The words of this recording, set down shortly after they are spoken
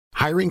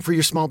Hiring for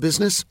your small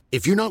business?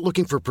 If you're not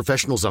looking for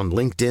professionals on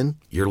LinkedIn,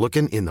 you're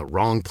looking in the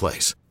wrong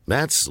place.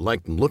 That's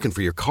like looking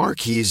for your car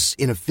keys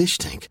in a fish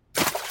tank.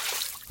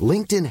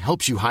 LinkedIn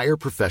helps you hire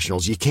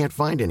professionals you can't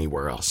find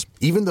anywhere else,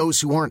 even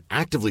those who aren't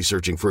actively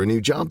searching for a new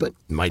job but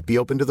might be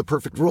open to the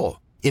perfect role.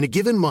 In a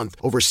given month,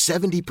 over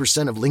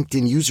 70% of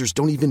LinkedIn users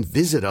don't even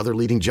visit other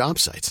leading job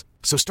sites.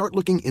 So start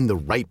looking in the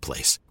right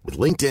place. With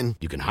LinkedIn,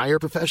 you can hire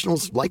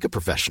professionals like a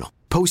professional.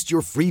 Post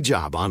your free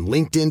job on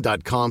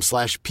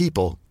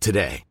linkedin.com/people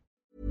today.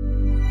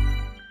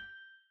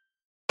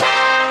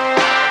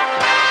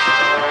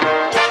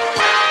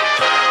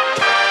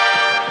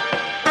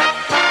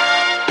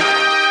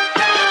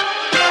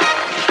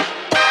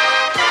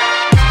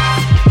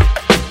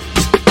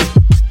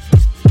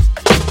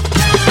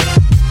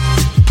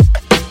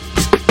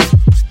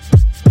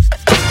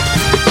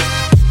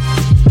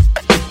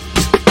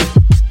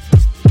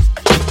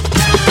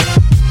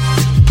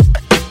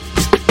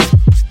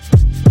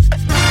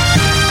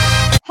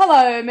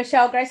 Hello,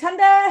 Michelle Grace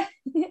Hunter.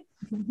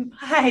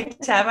 Hi,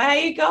 Tam. How are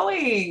you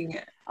going?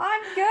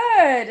 I'm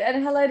good.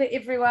 And hello to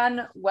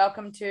everyone.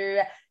 Welcome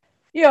to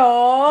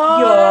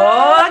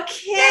You're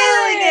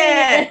Killing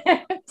It.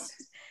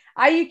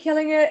 Are you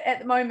killing it at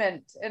the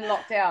moment in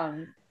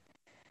lockdown?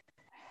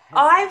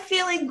 I'm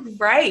feeling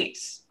great.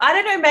 I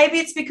don't know, maybe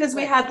it's because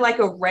we had like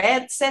a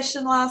rant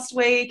session last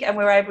week and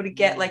we were able to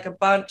get like a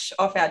bunch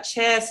off our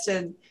chest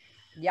and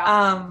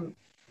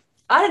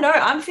I don't know.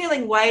 I'm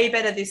feeling way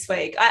better this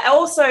week. I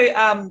also,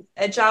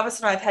 Jarvis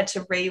and I have had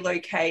to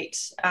relocate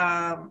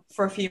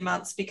for a few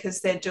months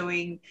because they're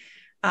doing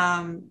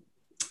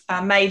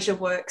major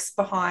works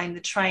behind the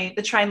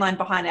train line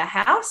behind our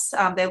house.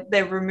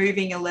 They're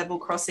removing a level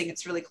crossing.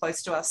 It's really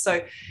close to us.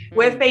 So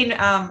we've been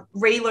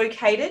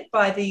relocated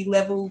by the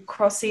level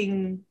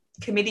crossing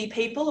committee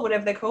people or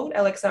whatever they're called,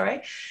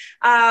 LXRA.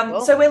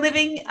 Cool. So we're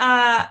living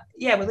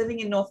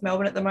in North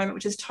Melbourne at the moment,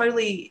 which is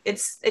totally,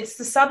 it's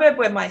the suburb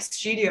where my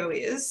studio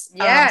is.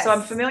 Yes. So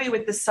I'm familiar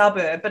with the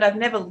suburb, but I've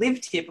never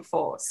lived here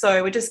before.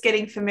 So we're just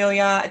getting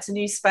familiar. It's a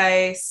new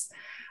space.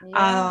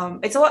 Yeah.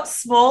 It's a lot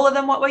smaller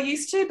than what we're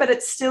used to, but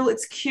it's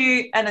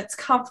cute and it's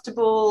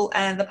comfortable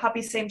and the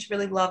puppies seem to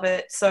really love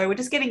it. So we're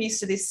just getting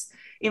used to this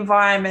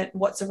environment,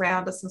 what's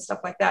around us and stuff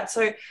like that.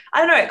 So I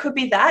don't know, it could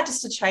be that,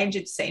 just a change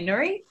of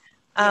scenery.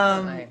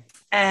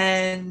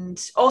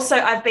 And also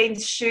I've been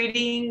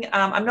shooting,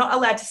 I'm not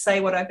allowed to say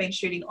what I've been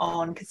shooting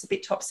on because it's a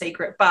bit top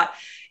secret, but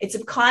it's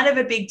a kind of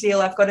a big deal.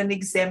 I've got an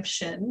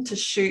exemption to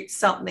shoot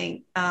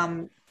something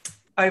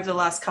over the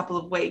last couple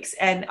of weeks.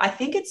 And I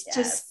think it's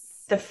just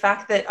the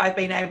fact that I've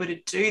been able to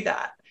do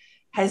that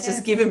has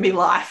just given me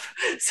life.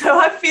 So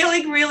I'm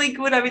feeling really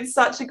good. I'm in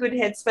such a good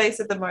headspace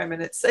at the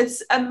moment.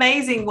 It's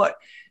amazing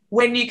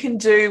when you can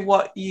do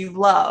what you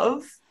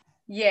love,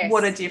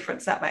 what a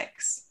difference that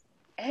makes.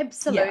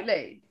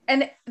 Absolutely. Yeah.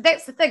 And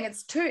that's the thing.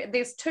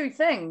 There's two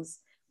things.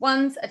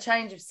 One's a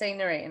change of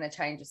scenery and a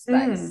change of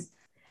space.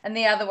 And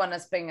the other one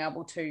is being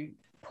able to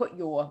put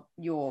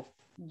your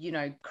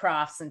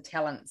crafts and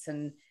talents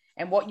and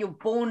what you're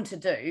born to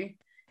do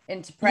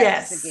into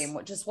practice again,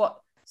 which is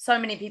what so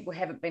many people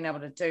haven't been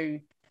able to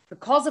do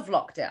because of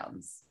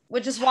lockdowns,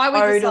 which is why we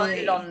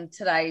decided on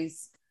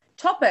today's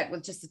topic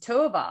with just the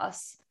two of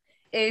us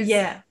is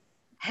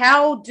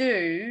how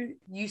do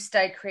you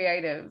stay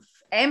creative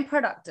and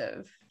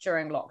productive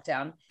during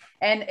lockdown?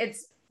 And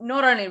it's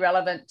not only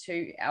relevant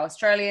to our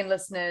Australian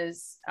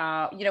listeners,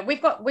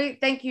 we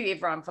thank you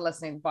everyone for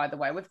listening, by the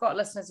way. We've got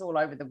listeners all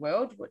over the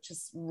world, which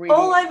is really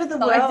all over the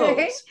exciting.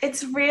 world.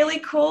 It's really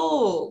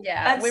cool.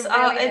 Yeah, we're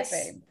really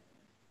happy.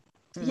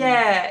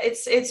 Yeah,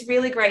 it's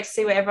really great to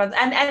see where everyone's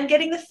and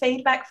getting the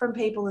feedback from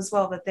people as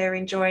well that they're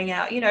enjoying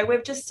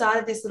we've just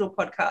started this little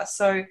podcast.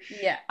 So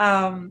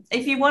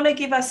if you want to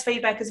give us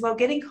feedback as well,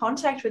 get in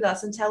contact with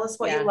us and tell us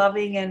what you're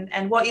loving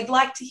and what you'd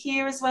like to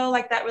hear as well.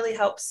 Like that really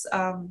helps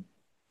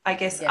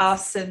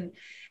us and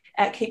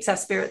it keeps our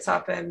spirits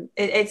up, and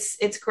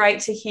it's great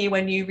to hear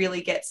when you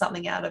really get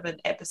something out of an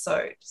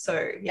episode.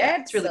 So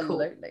it's really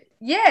cool.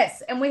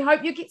 Yes, and we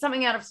hope you get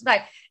something out of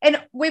today.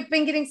 And we've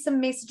been getting some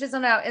messages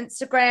on our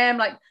Instagram,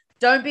 like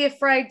don't be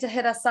afraid to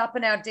hit us up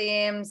in our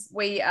DMs.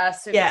 We are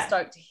super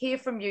stoked to hear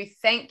from you.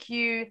 Thank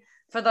you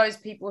for those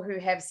people who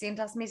have sent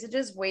us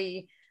messages.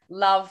 We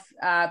love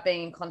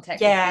being in contact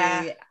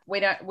with you.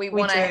 We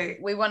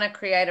want to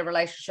create a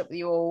relationship with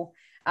you all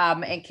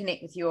and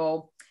connect with you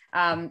all.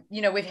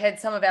 We've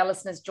had some of our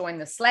listeners join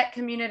the Slack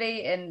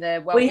community in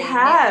the Wellbeing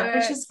Network.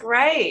 Which is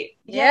great.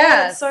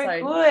 It's so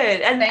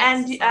good.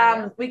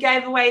 And we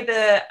gave away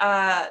the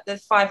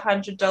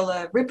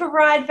 $500 Ripper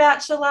Ride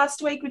voucher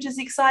last week, which is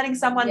exciting.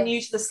 Someone new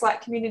to the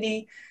Slack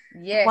community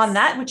won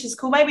that, which is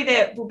cool. Maybe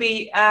there will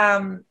be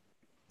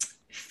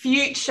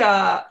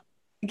future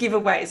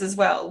giveaways as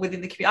well within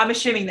the community. I'm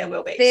assuming there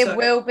will be. There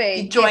will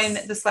be. Join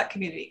the Slack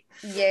community.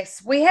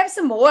 Yes, we have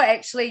some more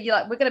actually.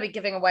 We're going to be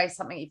giving away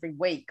something every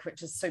week,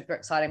 which is super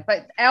exciting.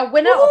 But our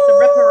winner of the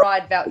Ripper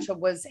Ride voucher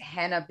was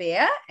Hannah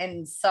Bear,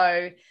 and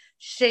so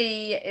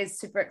she is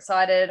super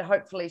excited.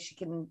 Hopefully, she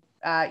can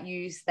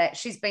use that.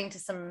 She's been to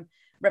some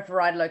Ripper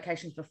Ride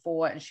locations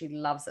before, and she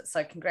loves it.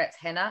 So congrats,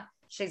 Hannah.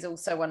 She's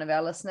also one of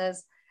our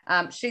listeners.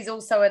 She's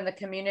also in the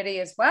community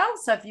as well.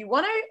 So if you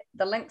want to,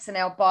 the link's in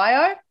our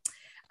bio.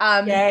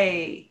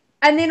 Yay.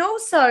 And then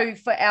also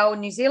for our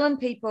New Zealand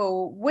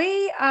people,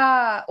 we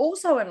are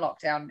also in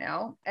lockdown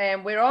now,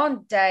 and we're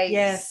on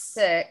day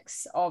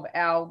 6 of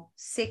our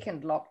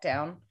second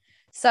lockdown.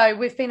 So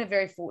we've been a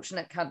very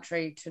fortunate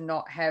country to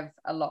not have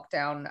a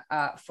lockdown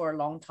for a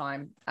long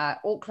time.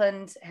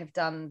 Auckland have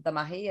done the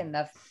mahi, and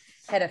they've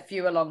had a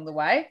few along the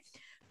way.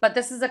 But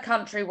this is a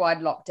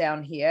countrywide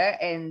lockdown here.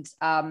 And,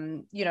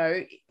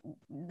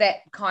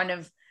 that kind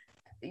of,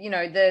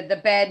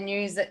 the bad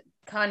news that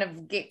kind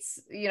of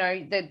gets,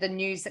 the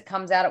news that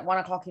comes out at 1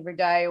 o'clock every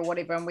day or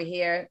whatever, and we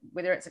hear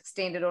whether it's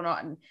extended or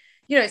not. And,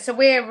 so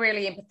we're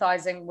really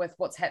empathizing with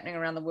what's happening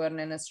around the world and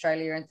in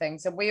Australia and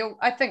things. And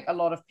I think a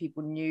lot of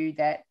people knew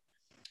that,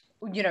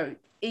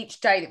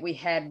 each day that we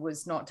had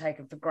was not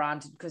taken for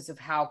granted because of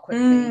how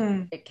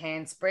quickly it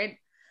can spread.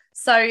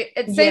 So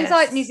it seems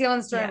like New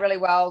Zealand's doing really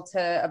well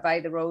to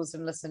obey the rules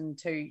and listen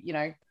to,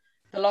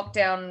 the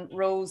lockdown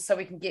rules so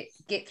we can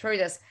get through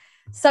this.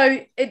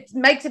 So it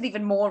makes it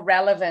even more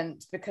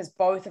relevant because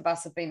both of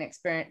us have been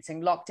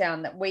experiencing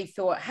lockdown, that we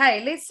thought,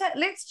 hey,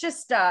 let's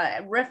just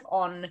riff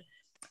on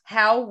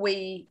how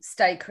we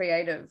stay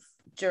creative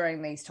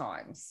during these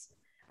times.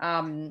 We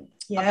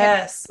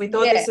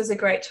thought this was a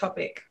great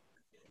topic.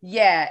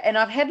 Yeah, and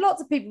I've had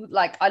lots of people,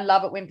 I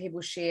love it when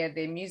people share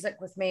their music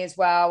with me as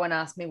well and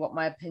ask me what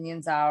my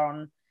opinions are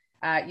on,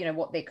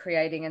 what they're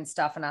creating and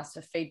stuff, and ask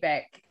for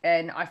feedback.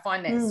 And I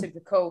find that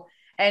super cool.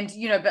 And,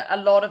 but a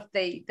lot of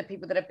the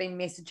people that have been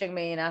messaging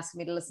me and asking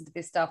me to listen to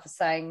their stuff are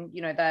saying,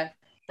 they're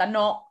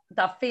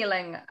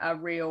feeling a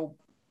real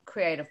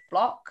creative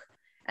block,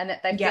 and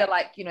that they feel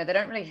like, they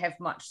don't really have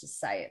much to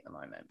say at the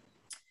moment.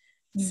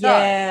 So,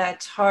 yeah,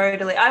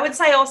 totally. I would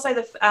say also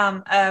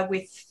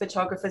with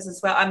photographers as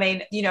well. I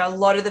mean, a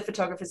lot of the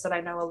photographers that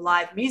I know are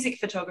live music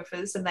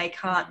photographers, and they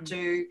can't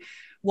do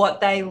what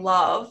they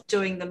love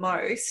doing the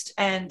most.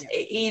 And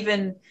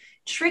even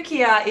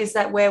trickier is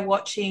that we're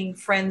watching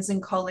friends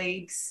and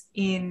colleagues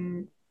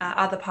in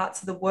other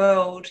parts of the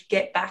world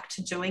get back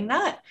to doing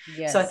that.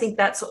 Yes. So I think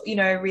that's,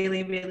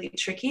 really, really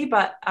tricky.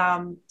 But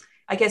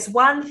I guess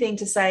one thing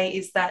to say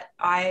is that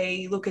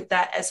I look at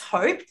that as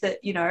hope that,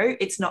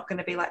 it's not going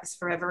to be like this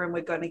forever, and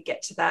we're going to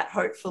get to that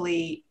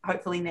hopefully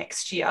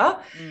next year.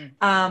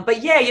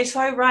 But yeah, you're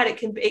so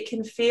right. It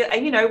can feel,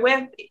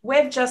 and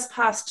we've just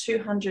passed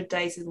 200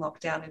 days in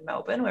lockdown in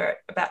Melbourne. We're at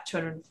about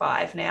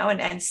 205 now,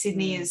 and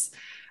Sydney is,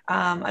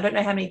 I don't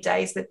know how many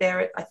days, but they're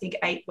at, I think,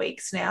 8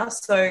 weeks now.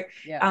 So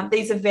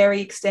these are very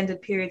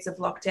extended periods of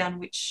lockdown,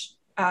 which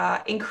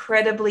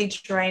incredibly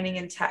draining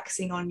and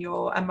taxing on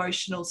your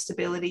emotional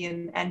stability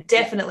and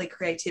definitely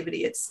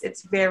creativity.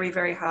 It's very,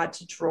 very hard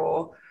to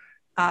draw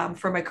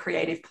from a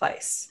creative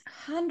place.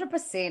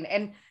 100%.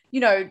 And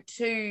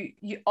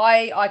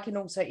I can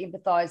also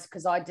empathize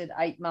because I did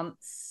 7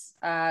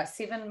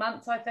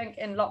 months I think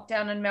in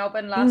lockdown in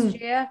Melbourne last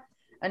year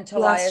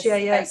until I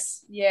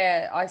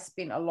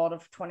spent a lot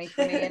of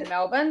 2020 in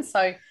Melbourne.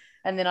 So,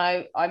 and then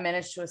I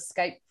managed to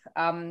escape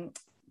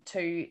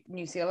to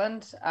New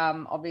Zealand,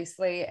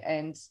 obviously,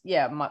 and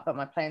but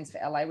my plans for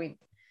LA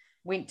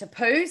went to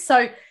poo.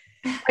 So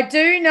I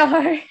do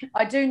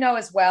know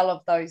as well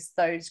of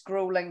those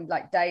grueling,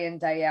 like, day in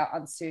day out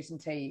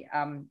uncertainty,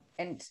 and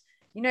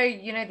the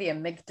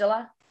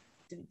amygdala.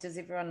 Does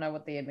everyone know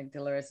what the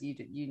amygdala is?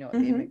 You know what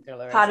the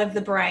amygdala is? Part of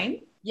the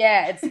brain.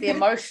 Yeah, it's the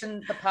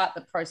emotion, the part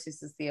that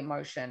processes the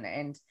emotion,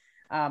 and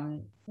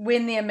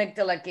when the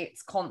amygdala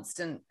gets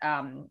constant,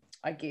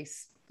 I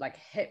guess,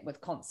 hit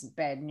with constant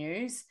bad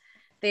news,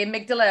 the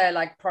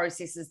amygdala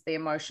processes the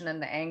emotion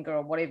and the anger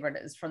or whatever it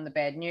is from the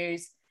bad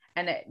news,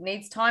 and it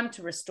needs time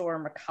to restore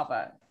and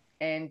recover.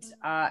 And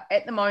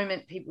at the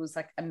moment, people's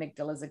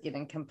amygdalas are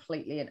getting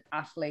completely and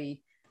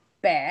utterly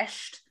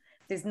bashed.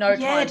 There's no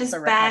time just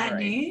for recovery. Bad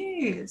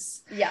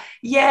news.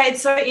 Yeah,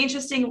 it's so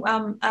interesting.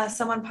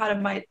 Someone part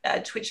of my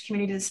Twitch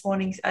community this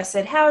morning, I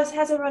said, how's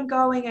everyone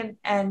going?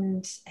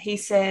 And he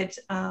said,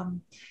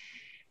 I'll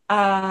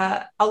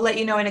let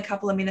you know in a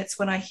couple of minutes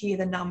when I hear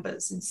the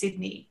numbers in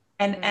Sydney.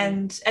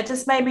 And it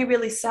just made me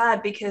really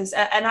sad because,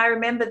 and I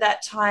remember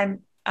that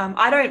time,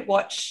 I don't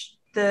watch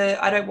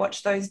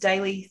those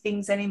daily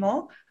things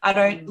anymore. I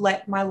don't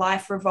let my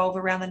life revolve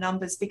around the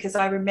numbers because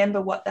I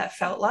remember what that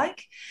felt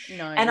like.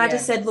 I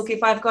just said, look,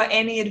 if I've got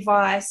any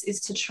advice,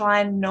 is to try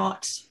and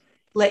not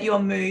let your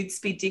moods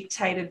be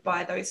dictated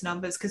by those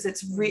numbers, because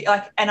it's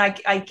and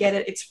I get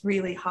it, it's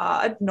really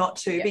hard not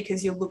to,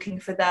 because you're looking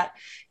for that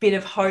bit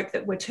of hope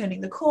that we're turning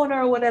the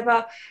corner or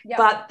whatever.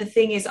 But the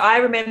thing is, I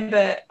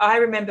remember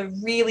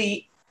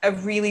really a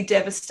really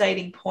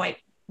devastating point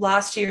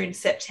last year in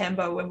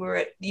September when we were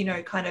at,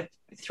 kind of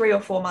 3 or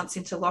 4 months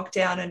into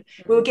lockdown, and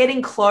we were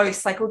getting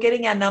close, we're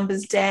getting our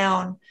numbers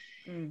down.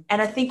 And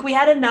I think we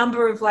had a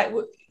number of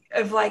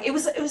it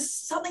was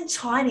something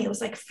tiny. It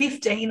was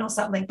 15 or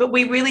something, but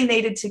we really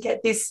needed to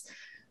get this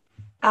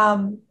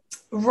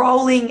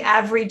rolling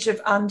average of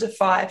under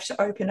 5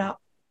 to open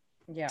up.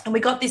 Yeah. And we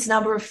got this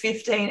number of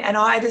 15, and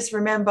I just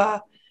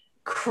remember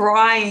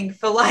crying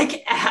for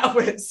like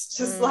hours,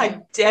 just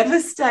like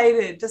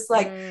devastated, just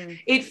like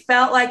it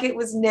felt like it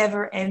was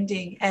never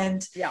ending.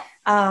 And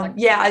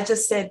I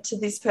just said to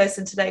this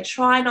person today,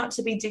 try not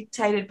to be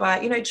dictated by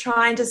it, you know,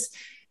 try and just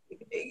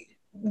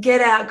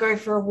get out, go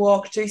for a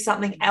walk, do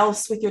something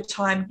else with your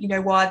time, you know,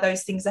 while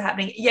those things are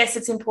happening. Yes,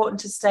 it's important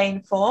to stay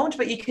informed,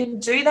 but you can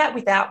do that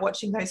without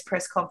watching those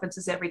press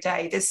conferences every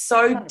day. They're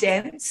so 100%.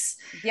 Dense.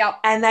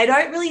 Yep. And they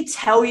don't really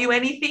tell you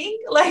anything.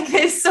 Like,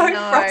 they're so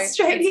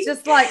frustrating. It's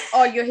just like,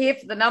 oh, you're here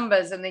for the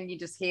numbers, and then you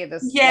just hear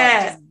this like,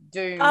 just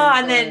doom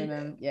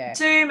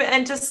doom,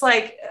 and just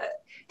like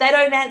they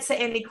don't answer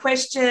any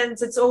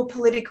questions. It's all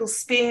political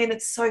spin.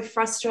 It's so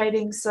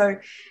frustrating. So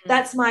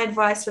that's my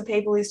advice for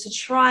people, is to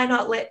try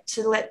not let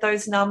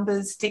those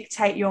numbers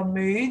dictate your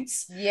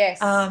moods. Yes.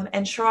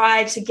 And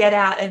try to get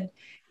out, and,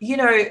 you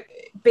know,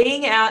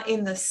 being out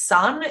in the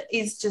sun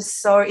is just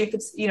so, if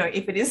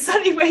it is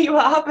sunny where you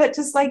are, but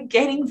just like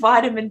getting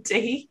vitamin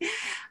D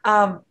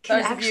can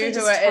actually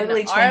just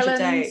totally change a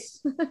day.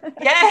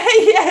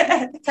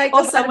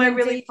 Or somewhere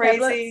really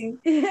freezing.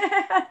 Take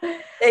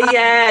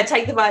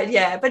the vitamin.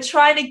 Yeah, but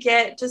trying to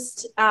get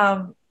just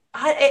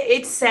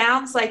it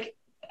sounds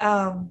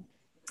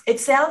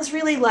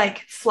really like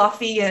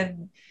fluffy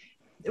and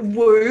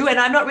woo, and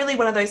I'm not really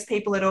one of those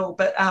people at all,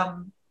 but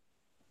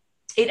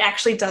it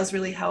actually does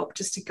really help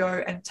just to go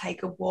and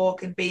take a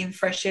walk and be in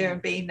fresh air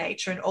and be in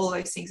nature and all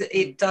those things.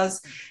 It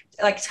does,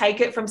 like, take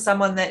it from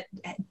someone that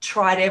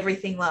tried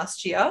everything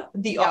last year,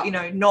 you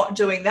know, not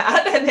doing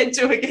that and then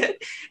doing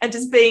it, and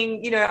just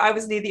being, you know, I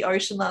was near the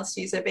ocean last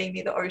year, so being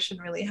near the ocean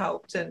really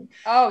helped, and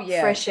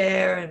fresh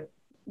air and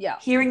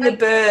hearing the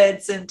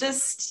birds, and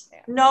just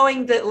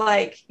knowing that,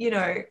 like, you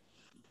know,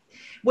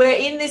 we're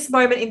in this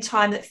moment in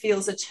time that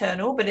feels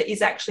eternal, but it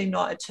is actually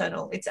not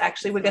eternal. It's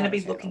actually, we're going to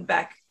be looking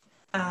back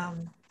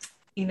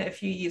in a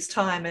few years'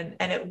 time, and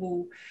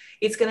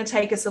it's going to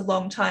take us a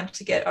long time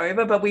to get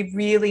over, but we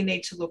really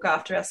need to look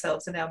after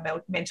ourselves and our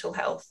mental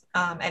health,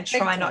 and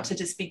try not to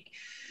just be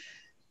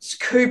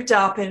cooped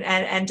up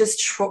and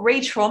just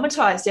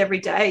re-traumatized every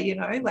day, you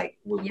know, like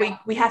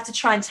we have to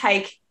try and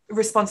take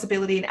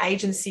responsibility and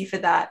agency for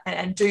that,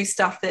 and do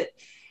stuff that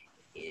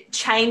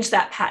change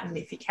that pattern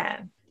if you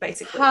can,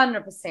 basically.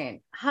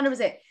 100%.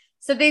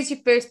 So there's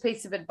your first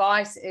piece of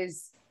advice,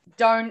 is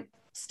don't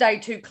stay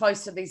too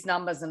close to these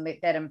numbers and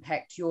let that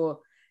impact your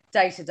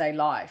day-to-day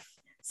life.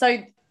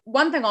 So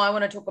one thing I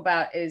want to talk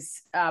about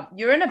is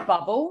you're in a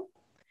bubble,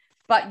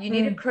 but you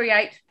need to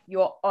create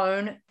your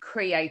own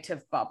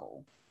creative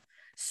bubble.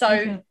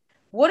 So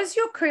what does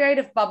your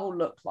creative bubble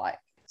look like?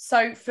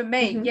 So for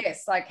me,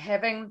 yes, like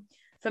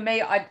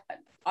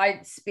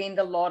I spend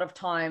a lot of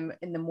time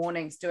in the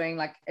mornings doing,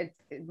 like, it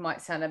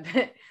might sound a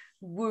bit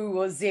woo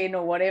or zen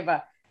or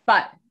whatever,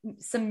 but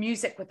some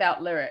music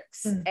without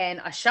lyrics. And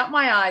I shut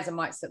my eyes. I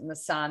might sit in the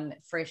sun,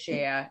 fresh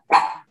air,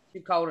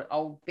 too cold,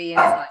 I'll be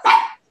inside.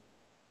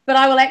 But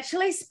I will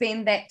actually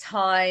spend that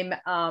time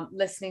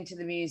listening to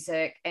the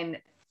music and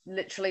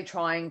literally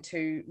trying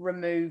to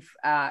remove,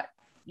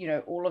 you know,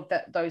 all of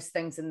those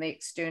things in the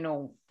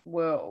external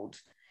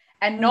world,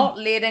 and not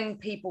letting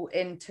people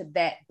into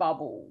that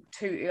bubble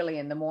too early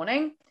in the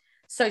morning.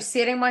 So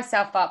setting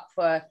myself up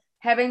for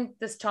having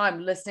this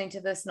time listening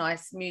to this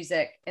nice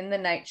music in the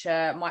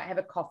nature, might have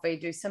a coffee,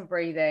 do some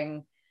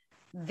breathing,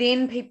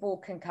 then people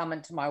can come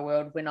into my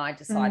world when I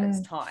decide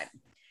it's time.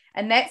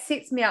 And that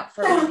sets me up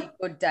for a really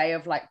good day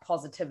of, like,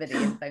 positivity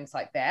and things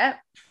like that.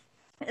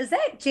 Is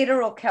that Jetta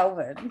or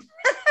Calvin?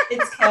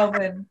 It's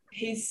Calvin.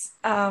 He's,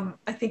 I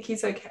think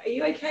he's okay. Are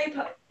you okay?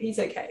 He's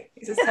okay.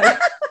 He's just Calvin,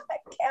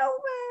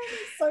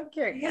 so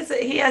cute.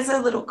 He has a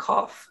little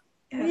cough.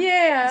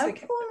 Yeah,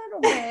 okay. Poor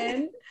little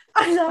man.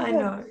 I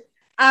know.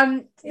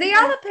 The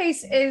other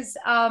piece is,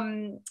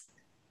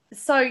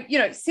 so, you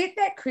know, set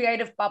that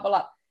creative bubble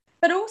up,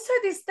 but also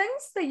there's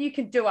things that you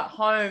can do at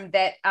home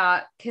that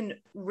can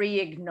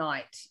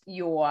reignite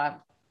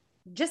your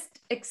just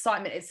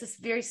excitement. It's just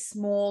very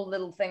small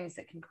little things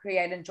that can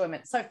create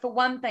enjoyment. So for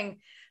one thing,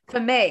 for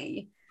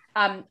me,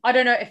 I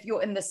don't know if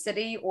you're in the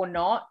city or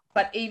not,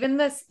 but even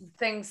this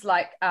things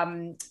like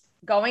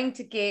going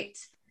to get,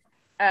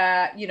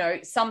 you know,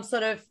 some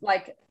sort of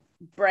like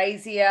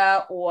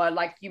brazier, or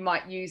like you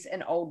might use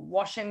an old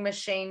washing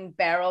machine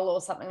barrel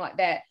or something like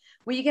that,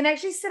 where you can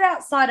actually sit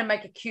outside and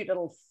make a cute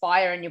little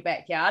fire in your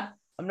backyard.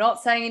 I'm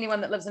not saying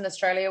anyone that lives in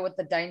Australia with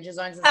the danger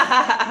zones is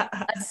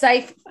a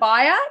safe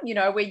fire, you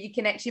know, where you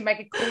can actually make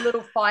a cool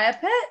little fire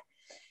pit.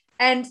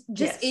 And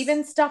just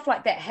even stuff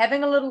like that,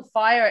 having a little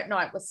fire at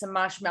night with some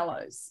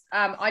marshmallows.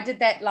 I did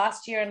that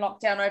last year in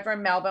lockdown over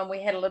in Melbourne.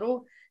 We had a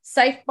little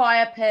safe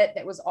fire pit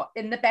that was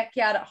in the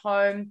backyard at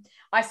home.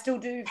 I still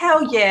do.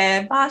 Hell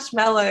yeah,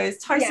 marshmallows,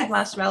 toasted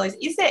marshmallows.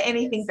 Is there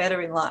anything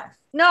better in life?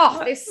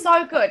 No, they're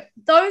so good.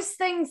 Those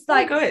things,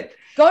 like, good.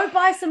 Go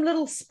buy some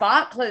little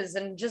sparklers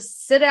and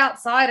just sit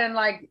outside and,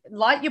 like,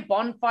 light your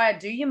bonfire,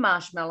 do your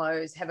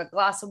marshmallows, have a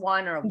glass of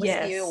wine or a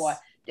whiskey, or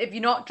if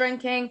you're not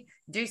drinking,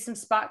 do some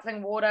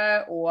sparkling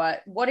water or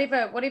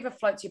whatever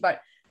floats your boat.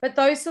 But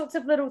those sorts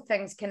of little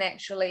things can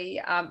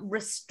actually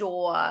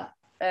restore,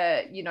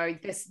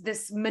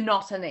 this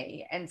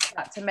monotony and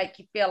start to make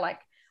you feel like,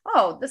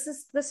 oh, this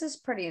is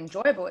pretty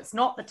enjoyable. It's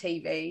not the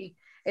TV.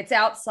 It's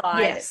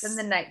outside. It's in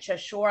the nature.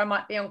 Sure, I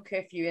might be on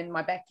curfew in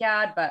my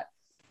backyard, but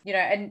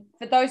and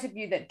for those of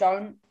you that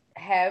don't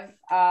have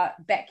a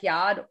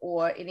backyard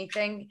or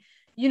anything,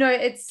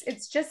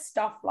 it's just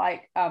stuff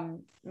like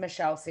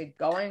Michelle said,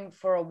 going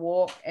for a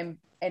walk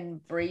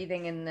and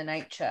breathing in the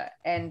nature,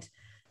 and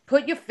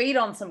put your feet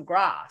on some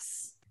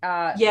grass.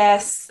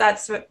 Yes,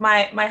 that's what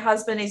my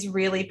husband is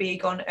really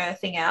big on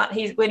earthing out.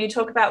 When you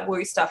talk about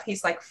woo stuff,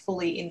 he's like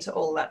fully into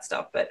all that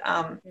stuff, but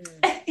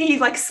he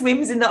like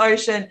swims in the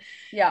ocean,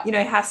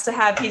 has to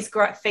have his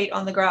feet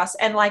on the grass.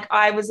 And like,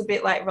 I was a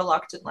bit like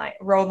reluctant, like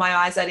roll my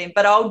eyes at him,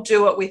 but I'll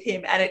do it with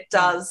him. And it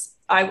does,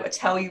 I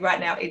tell you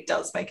right now, it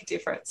does make a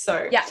difference.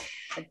 So yeah,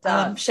 it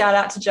does. Shout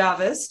out to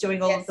Jarvis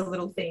doing all of the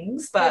little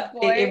things, but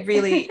it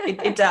really,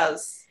 it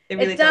does. It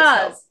really does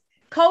help.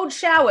 Cold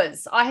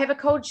showers. I have a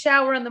cold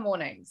shower in the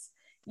mornings.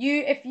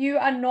 If you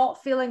are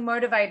not feeling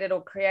motivated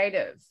or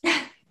creative,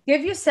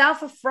 give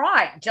yourself a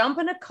fright. Jump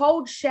in a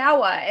cold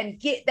shower and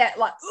get that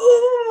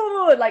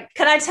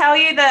Can I tell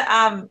you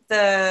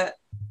that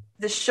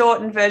the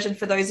shortened version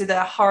for those that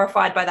are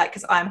horrified by that,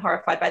 because I'm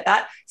horrified by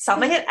that,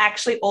 something that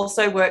actually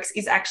also works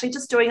is actually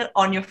just doing it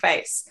on your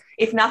face.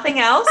 If nothing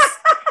else,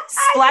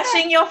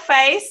 splashing your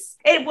face.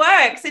 It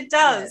works. It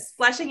does. Yes.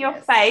 Splashing your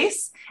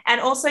face. And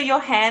also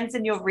your hands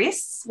and your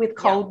wrists with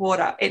cold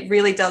water. It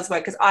really does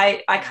work, because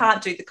I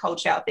can't do the cold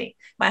shower thing.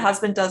 My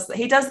husband does.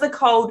 He does the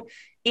cold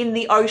in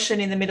the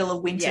ocean in the middle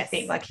of winter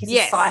thing. Like, he's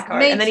a psycho.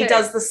 And then he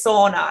does the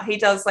sauna. He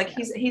does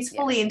he's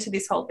fully into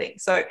this whole thing.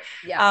 So,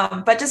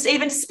 but just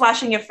even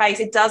splashing your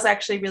face, it does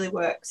actually really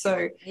work.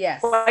 So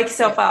wake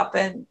yourself up.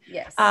 And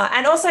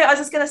and also I was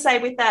just going to say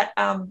with that,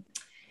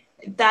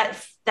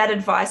 that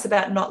advice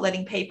about not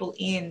letting people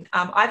in.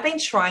 I've been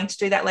trying to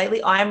do that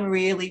lately. I'm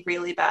really,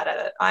 really bad at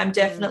it. I'm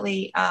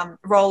definitely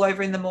roll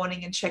over in the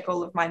morning and check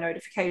all of my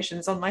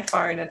notifications on my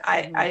phone. And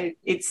I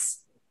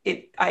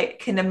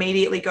can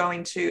immediately go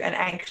into an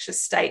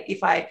anxious state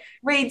if I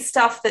read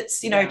stuff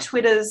that's,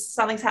 Twitter's,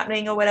 something's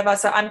happening or whatever.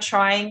 So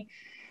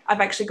I've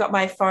actually got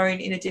my phone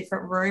in a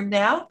different room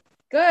now.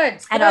 Good.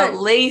 And at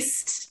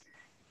least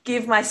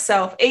give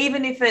myself,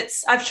 even if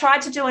I've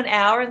tried to do an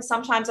hour and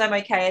sometimes I'm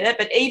okay at it,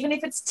 but even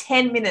if it's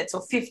 10 minutes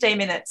or 15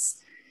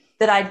 minutes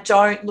that I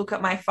don't look at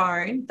my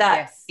phone,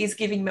 that is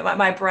giving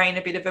my brain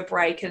a bit of a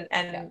break.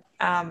 And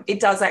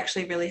it does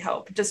actually really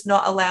help, just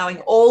not allowing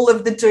all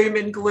of the doom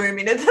and gloom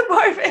in at the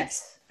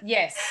moment.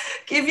 Yes.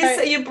 Give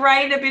your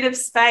brain a bit of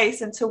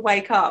space and to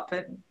wake up.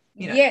 And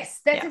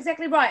yes, that's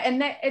exactly right.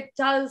 And that it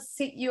does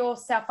set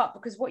yourself up,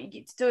 because what you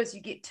get to do is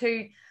you get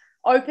to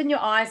open your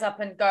eyes up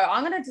and go,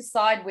 I'm going to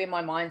decide where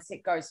my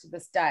mindset goes for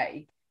this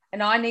day.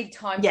 And I need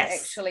time to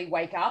actually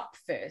wake up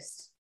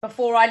first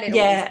before I let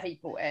all these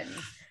people in.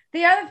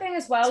 The other thing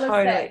as well is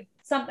that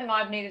something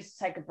I've needed to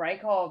take a break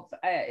of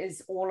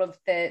is all of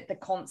the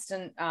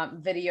constant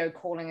video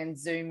calling and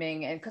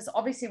Zooming. And because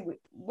obviously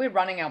we're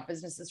running our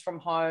businesses from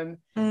home.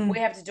 We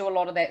have to do a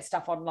lot of that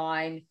stuff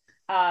online.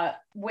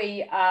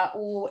 We are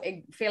all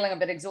feeling a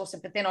bit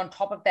exhausted. But then on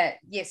top of that,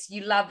 yes,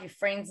 you love your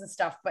friends and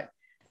stuff, but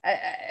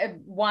a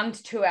 1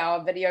 to 2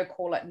 hour video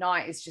call at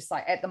night is just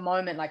like, at the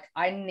moment, like,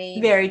 I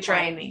need very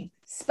draining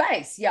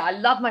space. I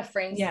love my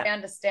friends. I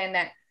understand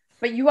that,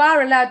 but you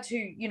are allowed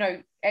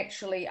to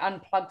actually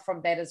unplug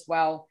from that as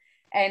well.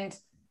 And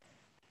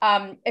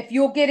if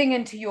you're getting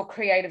into your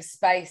creative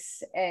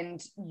space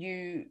and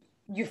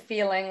you're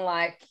feeling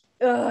like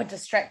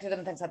distracted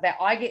and things like that,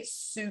 I get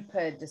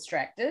super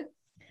distracted.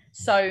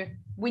 So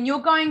when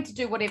you're going to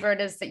do whatever it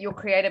is that your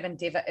creative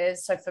endeavor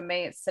is, so for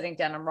me, it's sitting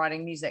down and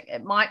writing music.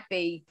 It might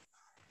be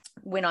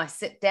when I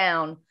sit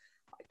down,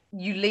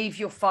 you leave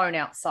your phone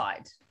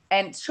outside.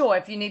 And sure,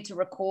 if you need to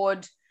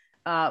record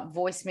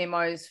voice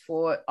memos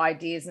for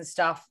ideas and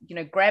stuff,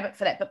 grab it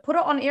for that, but put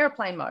it on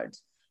airplane mode,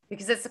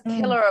 because it's a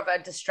killer of a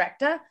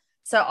distractor.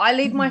 So I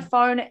leave my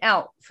phone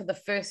out for the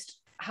first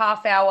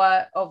half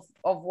hour of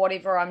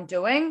whatever I'm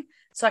doing,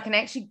 so I can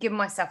actually give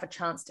myself a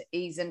chance to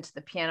ease into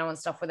the piano and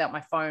stuff without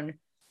my phone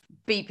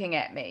beeping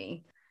at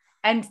me.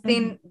 And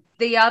then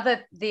the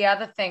other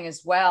thing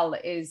as well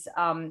is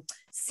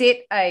set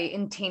a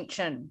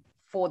intention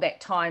for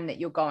that time that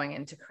you're going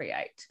in to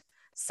create.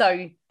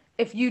 So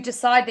if you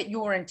decide that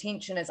your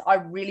intention is, I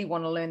really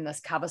want to learn this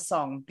cover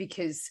song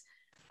because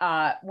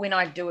when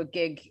I do a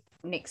gig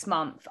next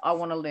month, I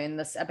want to learn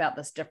this about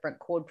this different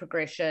chord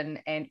progression,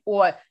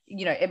 or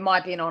it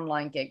might be an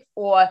online gig,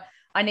 or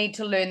I need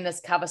to learn this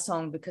cover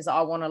song because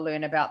I want to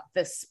learn about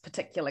this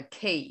particular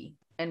key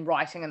and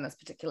writing in this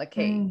particular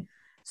key.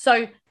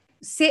 So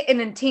set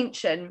an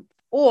intention,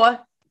 or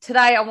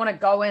today I want to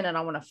go in and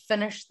I want to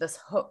finish this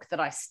hook that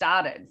I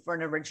started for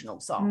an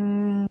original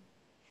song.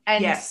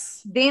 And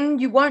then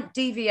you won't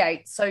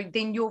deviate. So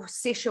then your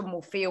session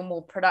will feel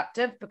more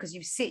productive because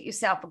you set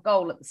yourself a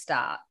goal at the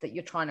start that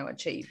you're trying to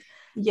achieve.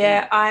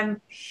 Yeah,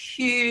 I'm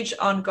huge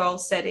on goal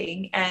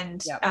setting.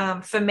 And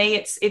for me,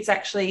 it's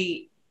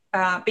actually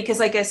because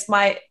I guess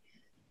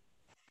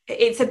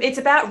it's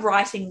about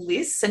writing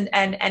lists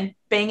and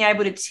being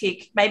able to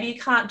tick. Maybe you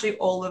can't do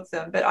all of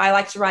them, but I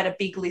like to write a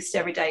big list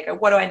every day. Go,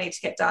 what do I need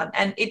to get done?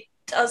 And it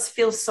does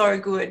feel so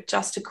good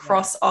just to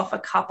cross off a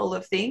couple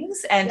of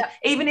things. And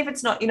even if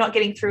it's not, you're not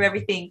getting through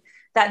everything,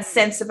 that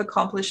sense of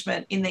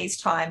accomplishment in these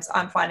times,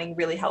 I'm finding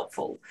really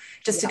helpful.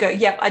 Just to go,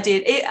 yep, I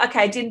did it.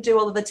 Okay, I didn't do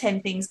all of the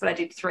 10 things, but I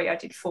did 3, I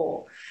did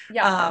 4.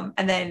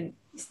 And then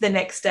the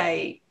next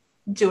day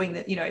doing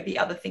the, the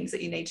other things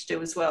that you need to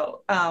do as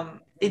well.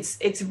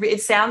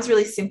 It sounds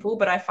really simple,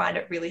 but I find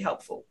it really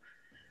helpful.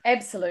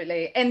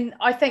 Absolutely. And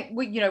I think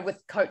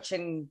with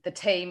coaching the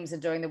teams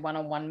and doing the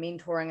one-on-one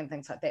mentoring and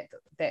things like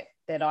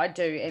that I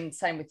do, and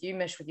same with you,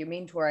 Mish, with your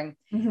mentoring,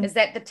 is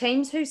that the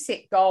teams who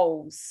set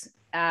goals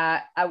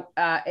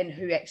and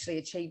who actually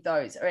achieve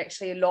those are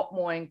actually a lot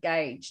more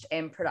engaged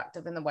and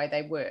productive in the way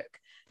they work,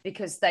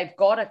 because they've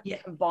got a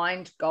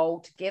combined goal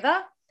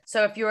together.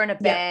 So if you're in a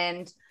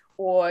band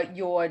or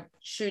you're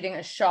shooting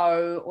a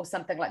show or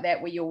something like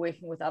that, where you're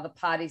working with other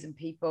parties and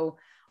people,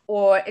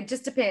 or it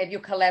just depends if you're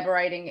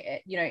collaborating,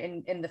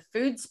 in the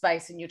food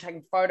space and you're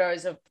taking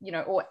photos of,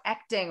 or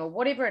acting or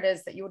whatever it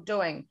is that you're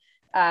doing,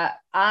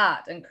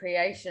 art and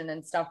creation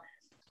and stuff,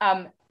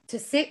 to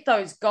set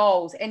those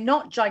goals, and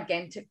not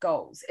gigantic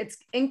goals. It's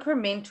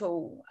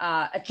incremental,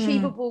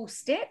 achievable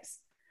steps.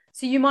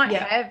 So you might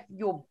have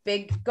your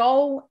big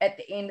goal at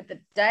the end of the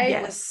day,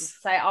 which is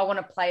say, I want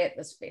to play at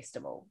this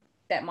festival.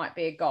 That might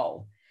be a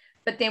goal.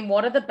 But then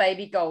what are the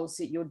baby goals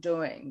that you're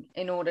doing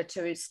in order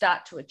to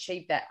start to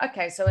achieve that?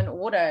 Okay, so in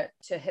order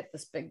to hit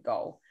this big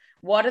goal,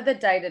 what are the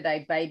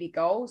day-to-day baby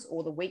goals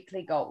or the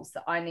weekly goals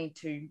that I need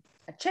to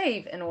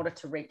achieve in order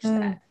to reach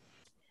that?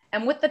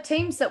 And with the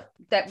teams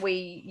that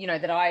we,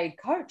 that I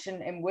coach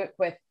and work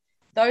with,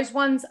 those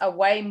ones are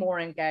way more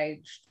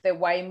engaged. They're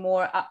way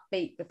more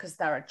upbeat because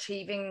they're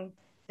achieving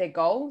their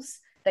goals.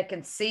 They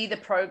can see the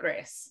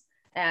progress.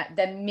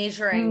 They're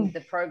measuring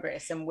the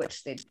progress in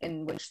which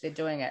they're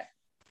doing it.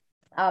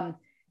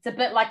 It's a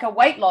bit like a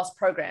weight loss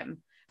program.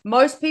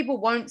 Most people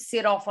won't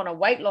set off on a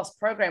weight loss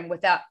program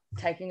without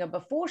taking a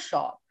before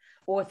shot,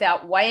 or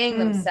without weighing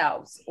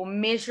themselves or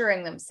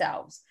measuring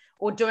themselves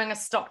or doing a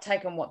stock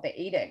take on what they're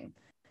eating.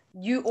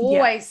 You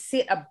always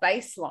set a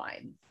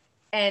baseline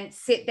and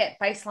set that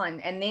baseline,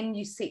 and then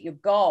you set your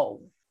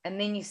goal, and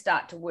then you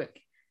start to work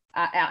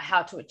out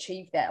how to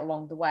achieve that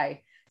along the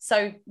way.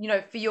 So,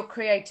 for your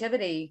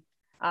creativity,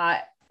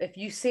 if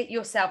you set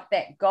yourself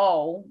that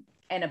goal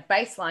and a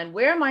baseline,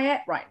 where am I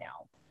at right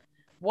now?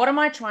 What am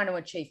I trying to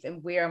achieve,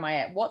 and where am I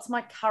at? What's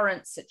my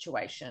current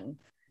situation,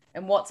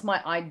 and what's my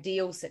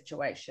ideal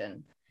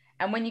situation?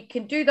 And when you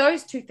can do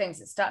those two things,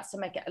 it starts to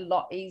make it a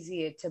lot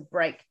easier to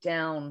break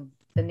down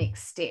the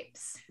next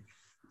steps.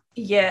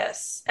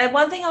 Yes. And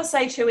one thing I'll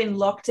say too in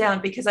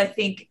lockdown, because I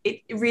think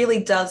it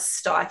really does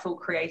stifle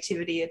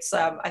creativity. It's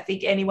I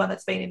think anyone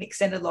that's been in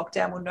extended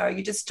lockdown will know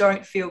you just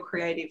don't feel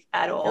creative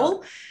at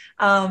all.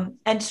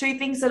 And two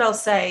things that I'll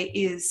say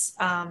is,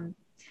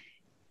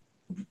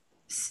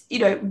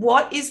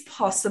 what is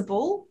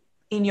possible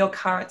in your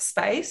current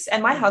space.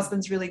 And my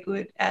husband's really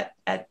good at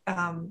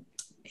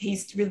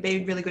he's really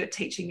been really good at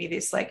teaching me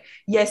this. Like,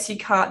 yes, you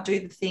can't do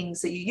the things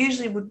that you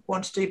usually would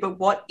want to do, but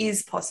what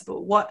is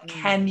possible? What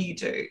can you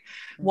do?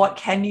 What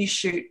can you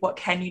shoot? What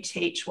can you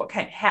teach?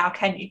 How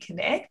can you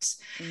connect?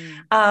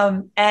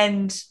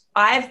 And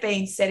I've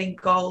been setting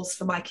goals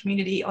for my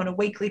community on a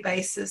weekly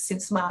basis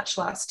since March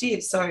last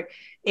year. So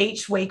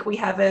each week we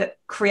have a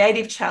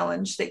creative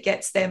challenge that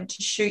gets them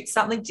to shoot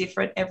something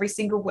different every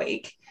single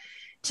week,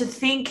 to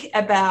think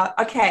about,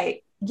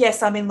 okay,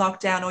 yes, I'm in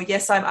lockdown, or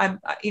yes, I'm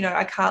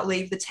I can't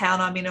leave the town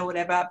I'm in or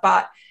whatever,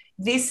 but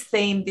this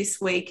theme this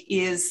week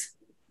is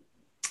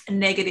a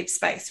negative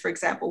space, for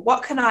example.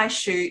 What can I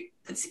shoot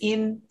that's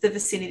in the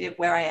vicinity of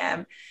where I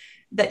am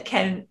that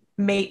can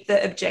meet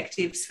the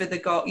objectives for the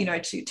goal,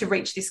 to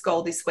reach this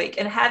goal this week?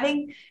 And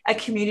having a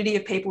community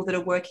of people that are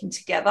working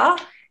together,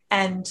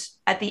 and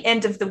at the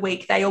end of the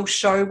week, they all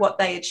show what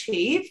they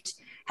achieved,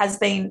 has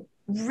been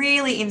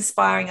really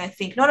inspiring, I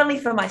think, not only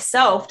for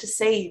myself to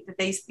see that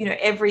these,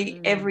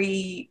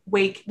 every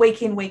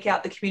week in, week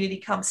out, the community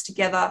comes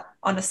together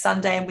on a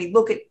Sunday and we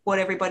look at what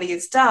everybody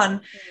has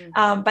done,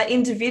 but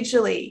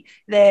individually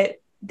they're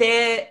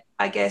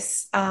I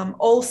guess,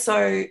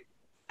 also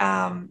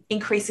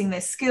increasing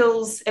their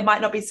skills. It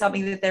might not be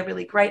something that they're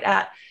really great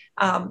at.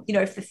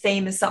 If the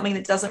theme is something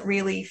that doesn't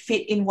really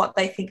fit in what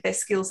they think their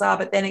skills are,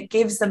 but then it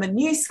gives them a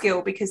new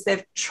skill because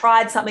they've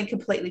tried something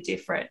completely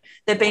different.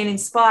 They've been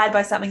inspired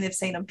by something they've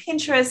seen on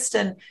Pinterest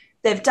and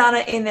they've done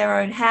it in their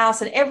own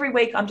house. And every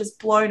week I'm just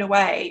blown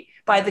away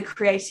by the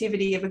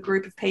creativity of a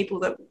group of people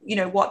that,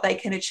 what they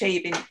can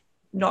achieve in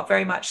not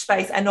very much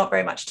space and not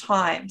very much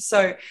time.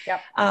 So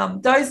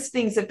those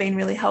things have been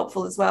really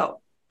helpful as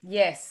well.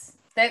 Yes,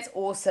 that's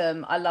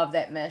awesome. I love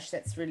that, Mish.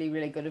 That's really,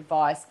 really good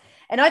advice.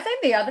 And I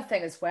think the other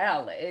thing as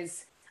well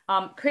is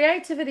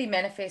creativity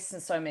manifests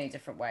in so many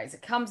different ways.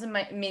 It comes in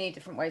many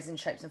different ways and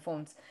shapes and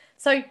forms.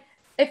 So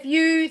if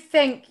you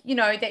think,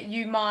 that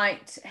you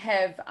might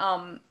have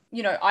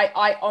you know,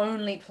 I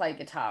only play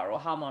guitar or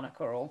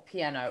harmonica or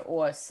piano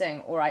or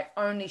sing, or I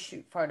only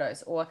shoot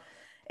photos, or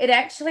it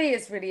actually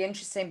is really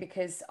interesting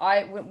because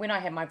when I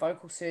had my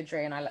vocal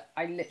surgery and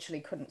I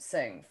literally couldn't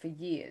sing for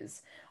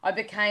years, I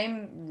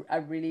became a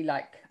really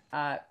like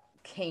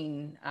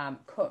keen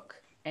cook,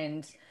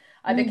 and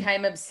I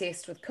became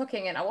obsessed with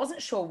cooking, and I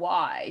wasn't sure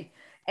why.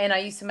 And I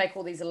used to make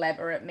all these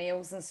elaborate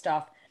meals and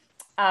stuff.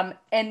 And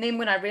then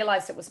when I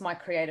realized it was my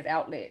creative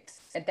outlet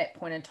at that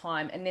point in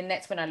time, and then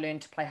that's when I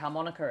learned to play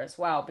harmonica as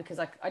well, because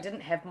I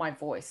didn't have my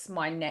voice,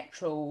 my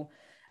natural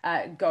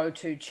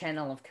go-to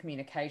channel of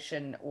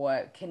communication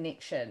or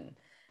connection,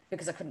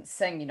 because I couldn't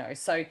sing, you know.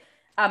 So,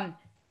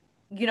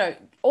 you know,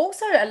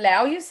 also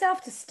allow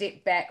yourself to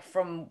step back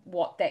from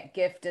what that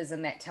gift is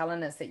and that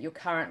talent is that you're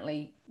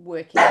currently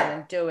working on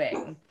and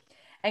doing,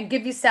 and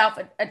give yourself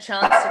a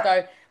chance to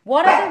go,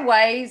 what other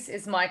ways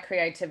is my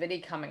creativity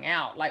coming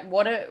out? Like,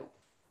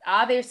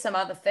 are there some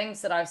other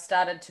things that I've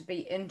started to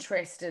be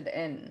interested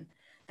in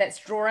that's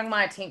drawing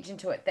my attention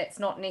to it, that's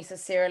not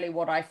necessarily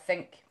what I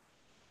think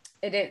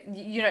it,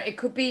 you know, it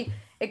could be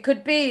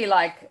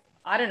like,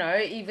 I don't know,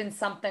 even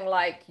something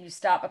like you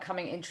start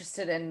becoming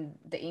interested in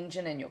the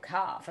engine in your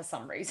car for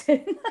some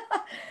reason.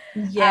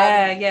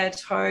 Yeah,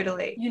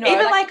 totally. You know,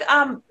 even like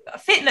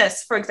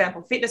fitness, for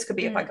example. Fitness could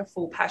be like a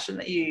full passion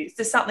that you use.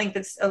 There's something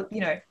that's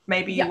you know,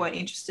 maybe you weren't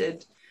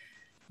interested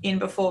in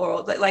before,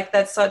 or like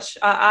that's such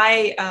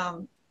I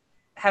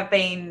have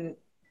been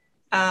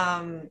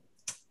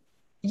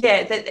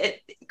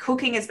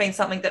cooking has been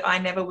something that I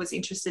never was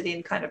interested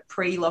in kind of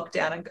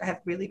pre-lockdown, and have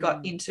really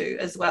got into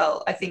as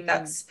well. I think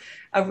that's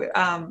a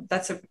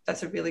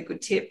really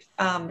good tip.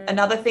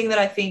 Another thing that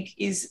I think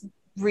is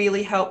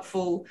really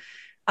helpful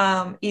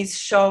is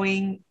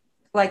showing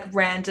like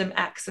random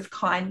acts of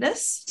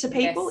kindness to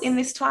people in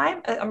this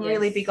time. I'm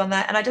really big on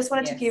that. And I just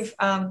wanted to give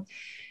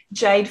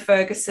Jade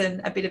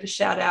Ferguson a bit of a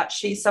shout out.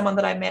 She's someone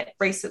that I met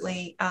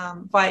recently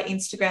via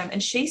Instagram,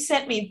 and she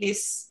sent me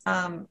this.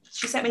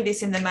 She sent me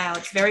this in the mail.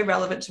 It's very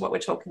relevant to what we're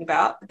talking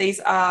about. It's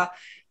a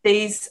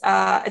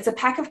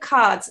pack of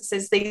cards. It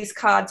says these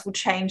cards will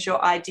change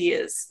your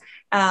ideas,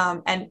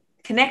 and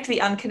connect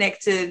the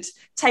unconnected,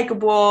 take a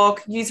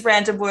walk, use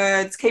random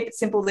words, keep it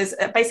simple. There's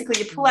basically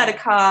you pull out a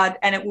card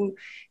and it will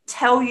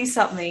tell you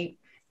something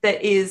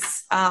that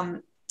is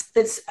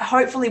that's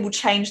hopefully will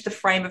change the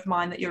frame of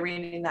mind that you're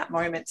in that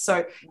moment.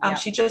 So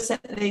she just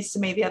sent these to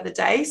me the other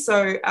day.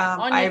 So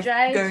I'm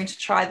going to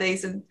try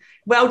these, and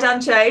well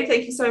done, Jade.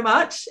 Thank you so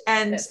much.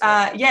 And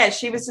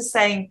she was just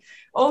saying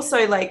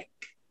also like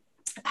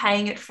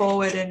paying it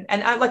forward, and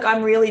like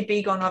I'm really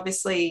big on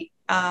obviously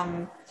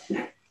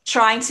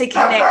trying to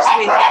connect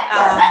with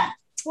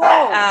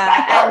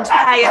and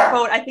pay it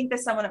forward. I think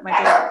there's someone at my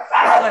door.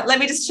 Let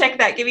me just check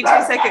that. Give me 2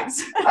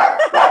 seconds.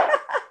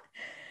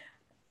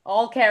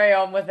 I'll carry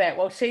on with that.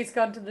 Well, she's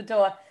gone to the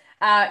door.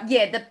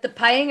 The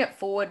paying it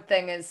forward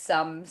thing is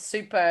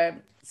super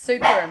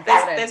important.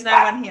 There's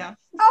no one here.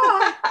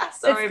 Oh,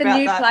 sorry it's the about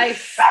new that.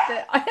 place.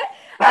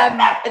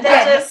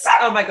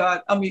 Oh my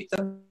God, I'll mute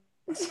them.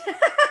 They're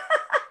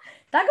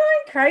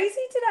going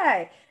crazy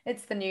today.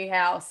 It's the new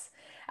house.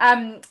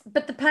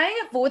 But the paying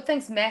it forward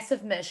thing's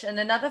massive, Mish. And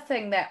another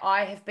thing that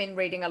I have been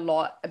reading a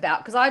lot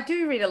about, because I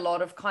do read a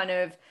lot of kind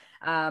of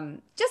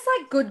just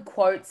like good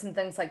quotes and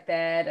things like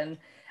that. And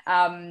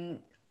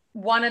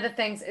one of the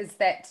things is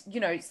that, you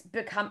know,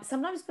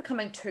 sometimes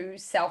becoming too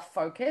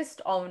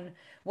self-focused on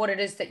what it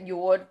is that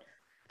you're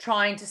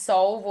trying to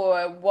solve,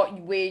 or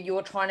where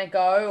you're trying to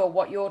go, or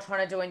what you're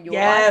trying to do in your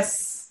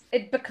life.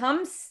 It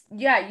becomes,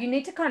 you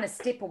need to kind of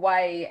step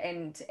away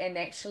and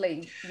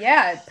actually,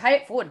 pay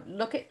it forward.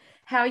 Look at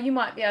how you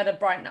might be able to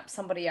brighten up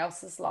somebody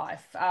else's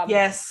life.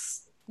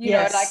 You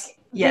know, like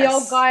the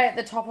old guy at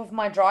the top of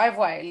my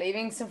driveway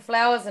leaving some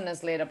flowers in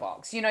his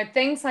letterbox, you know,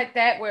 things like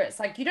that, where it's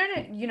like, you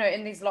don't, you know,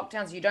 in these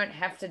lockdowns, you don't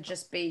have to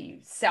just be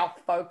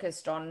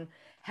self-focused on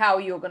how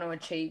you're going to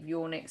achieve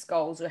your next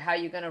goals, or how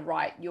you're going to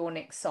write your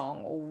next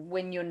song, or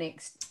win your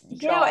next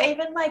job. Or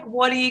even like,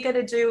 what are you going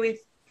to do with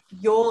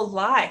your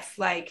life?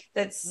 Like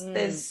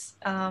there's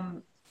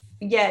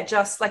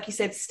just like you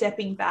said,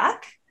 stepping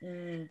back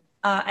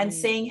and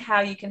seeing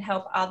how you can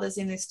help others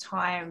in this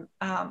time.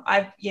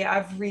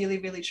 I've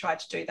really tried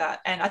to do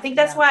that, and I think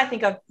that's why I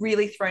think I've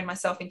really thrown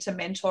myself into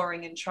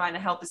mentoring and trying to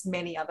help as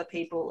many other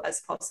people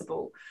as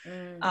possible.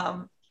 It's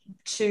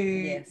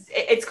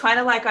kind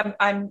of like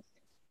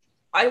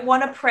I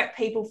want to prep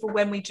people for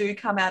when we do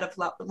come out of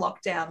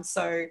lockdown.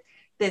 So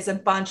there's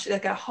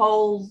a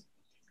whole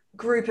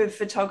group of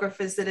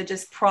photographers that are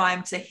just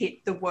primed to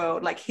hit the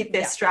world, like hit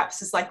their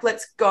straps. It's like,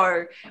 let's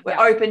go. We're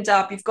opened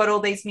up. You've got all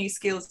these new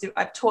skills.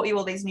 I've taught you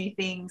all these new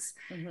things,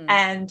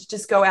 and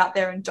just go out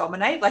there and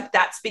dominate. Like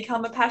that's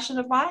become a passion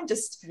of mine,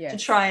 just to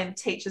try and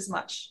teach as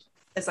much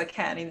as I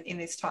can in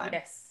this time.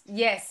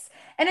 Yes.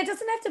 And it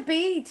doesn't have to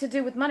be to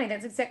do with money.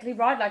 That's exactly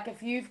right. Like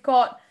if you've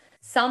got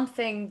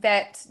something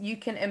that you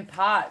can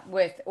impart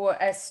with, or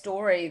a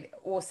story,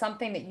 or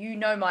something that you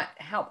know might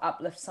help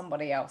uplift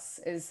somebody else,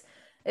 is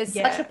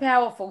such a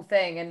powerful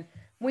thing. And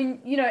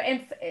when,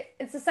 and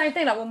it's the same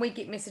thing, like when we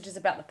get messages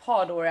about the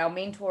pod or our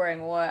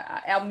mentoring or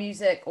our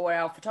music or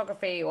our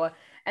photography,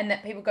 and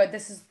that people go,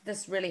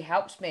 this really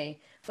helped me.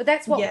 But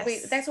that's what Yes.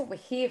 we're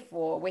here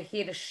for. We're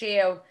here to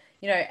share,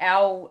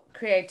 our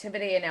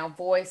creativity and our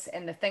voice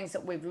and the things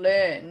that we've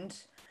learned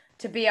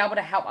to be able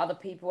to help other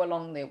people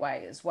along their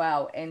way as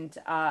well. And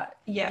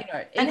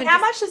Yeah. And even how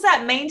much does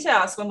that mean to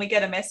us when we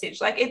get a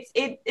message? Like it's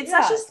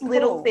such a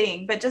little cool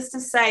thing, but just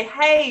to say,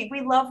 hey, we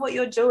love what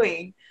you're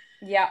doing.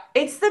 Yeah.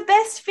 It's the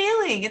best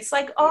feeling. It's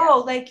like,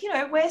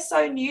 we're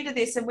so new to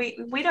this and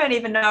we don't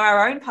even know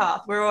our own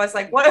path. We're always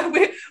like, where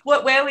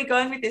are we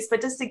going with this? But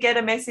just to get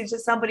a message that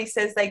somebody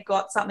says they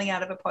got something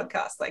out of a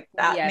podcast, like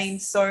that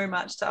means so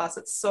much to us.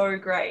 It's so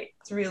great.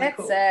 It's really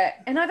cool. That's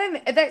it. And I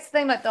think that's the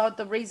thing, like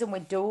the reason we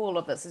do all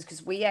of this is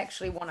because we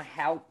actually want to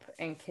help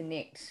and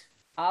connect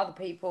other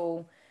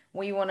people.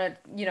 We want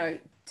to,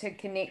 to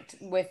connect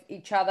with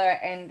each other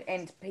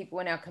and people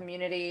in our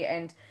community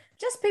and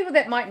just people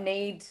that might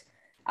need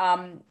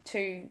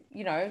to,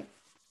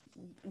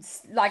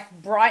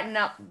 like brighten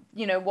up,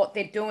 what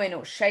they're doing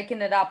or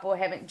shaking it up or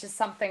having just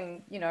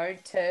something,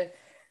 to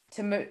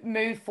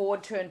move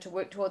forward to and to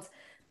work towards.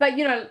 But,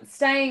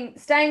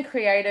 staying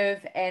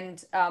creative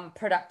and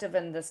productive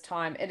in this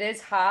time, it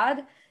is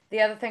hard.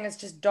 The other thing is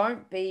just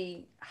don't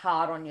be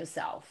hard on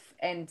yourself.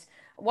 And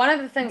one of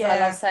the things I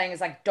love saying is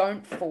like,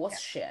 don't force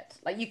shit.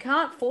 Like you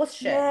can't force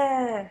shit.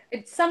 Yeah.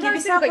 It's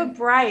sometimes give yourself a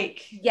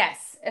break.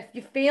 Yes. If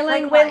you're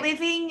feeling like we're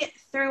living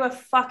through a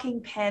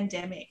fucking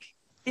pandemic.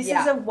 This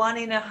is a 1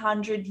 in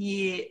 100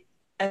 year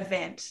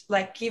event.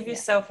 Like give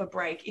yourself a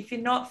break. If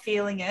you're not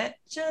feeling it,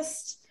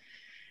 just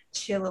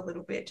chill a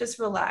little bit. Just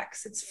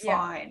relax. It's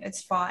fine.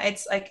 It's fine.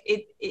 It's like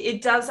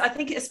it does. I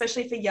think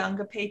especially for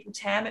younger people,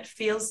 Tam, it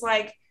feels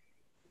like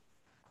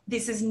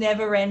this is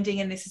never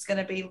ending and this is going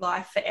to be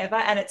life forever.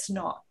 And it's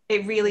not.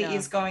 It really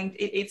is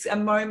it's a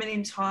moment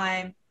in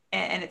time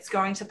and it's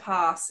going to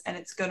pass and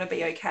it's going to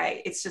be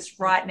okay. It's just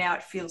right now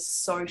it feels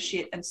so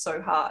shit and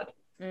so hard.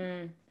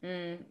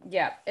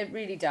 Yeah, it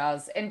really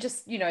does. And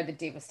just, the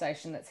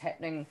devastation that's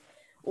happening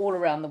all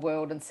around the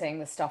world and seeing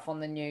the stuff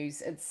on the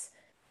news. It's,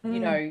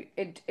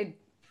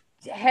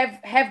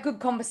 have good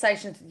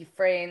conversations with your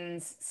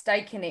friends,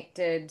 stay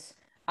connected,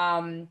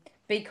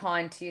 be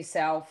kind to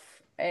yourself.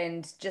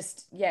 And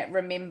just,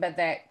 remember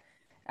that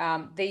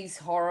these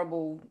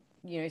horrible,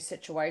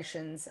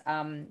 situations,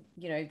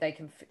 they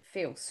can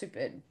feel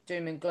super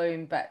doom and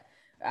gloom, but,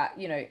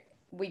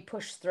 we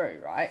push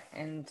through, right?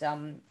 And,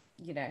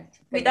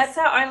 that's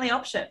our only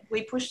option.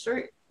 We push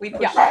through. We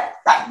push through.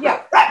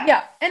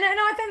 Yeah. And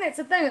I think that's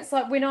the thing. It's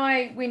like when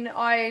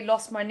I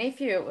lost my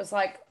nephew, it was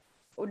like,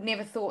 I would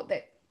never thought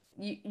that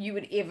you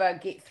would ever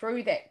get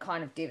through that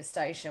kind of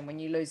devastation when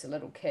you lose a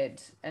little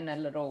kid and a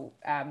little,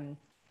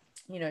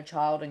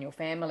 child in your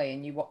family,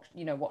 and you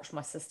watch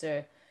my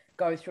sister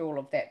go through all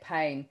of that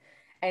pain.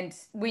 And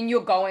when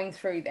you're going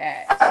through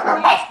that,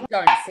 you just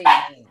don't see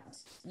an end.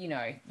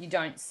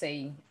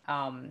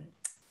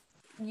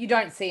 You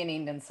don't see an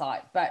end in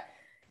sight. But,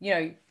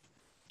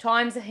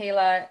 time's a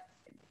healer.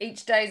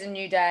 Each day's a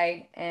new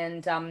day.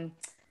 And,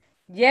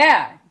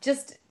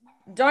 just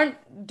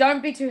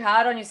don't be too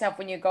hard on yourself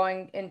when you're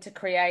going in to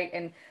create.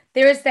 And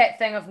there is that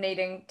thing of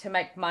needing to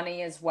make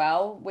money as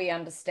well. We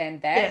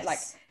understand that. Yes. Like,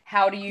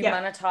 how do you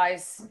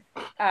monetize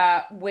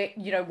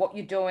what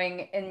you're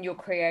doing in your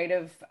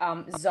creative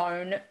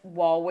zone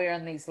while we're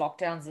in these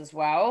lockdowns as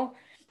well,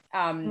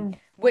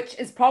 which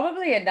is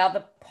probably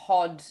another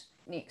pod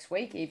next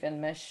week even,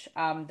 Mish,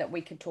 that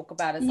we could talk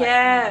about is like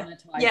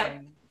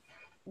monetizing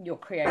your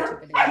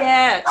creativity.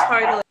 Yeah,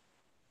 totally.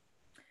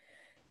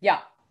 Yeah.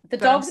 The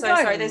dogs are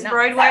so sorry. There's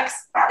roadworks.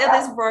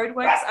 There's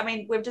roadworks. I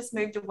mean, we've just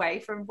moved away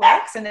from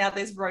works, and now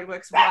there's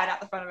roadworks right out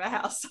the front of our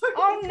house.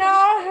 Oh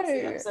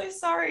no! I'm so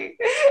sorry.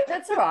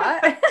 That's all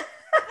right.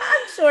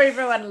 I'm sure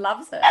everyone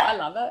loves it. I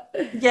love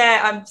it.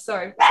 Yeah, I'm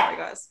sorry. Sorry,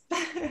 guys.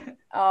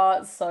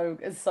 Oh,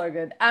 it's so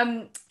good.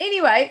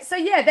 Anyway, so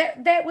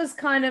that was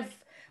kind of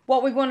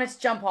what we wanted to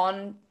jump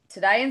on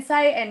today and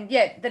say. And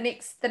the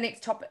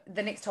next topic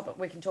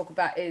we can talk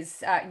about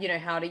is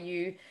how do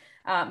you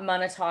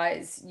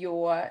monetize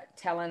your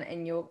talent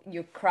and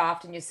your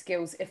craft and your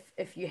skills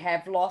if you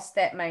have lost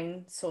that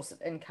main source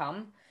of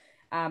income.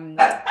 Then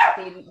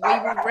we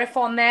will riff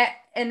on that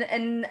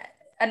in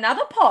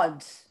another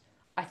pod,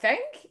 I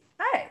think.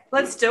 Hey,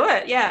 let's do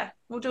it. Yeah,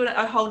 we'll do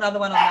a whole nother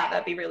one on that.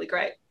 That'd be really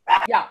great.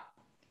 Yeah.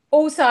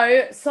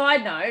 Also,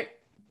 side note,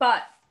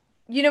 but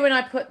when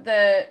I put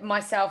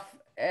myself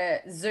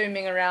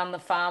zooming around the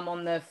farm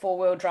on the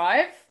 4-wheel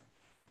drive,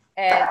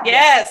 and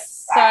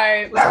yes, so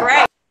it was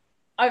great.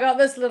 I got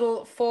this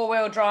little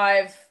 4-wheel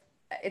drive.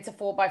 It's a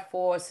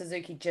 4x4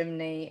 Suzuki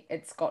Jimny.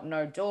 It's got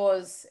no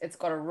doors. It's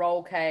got a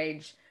roll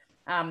cage.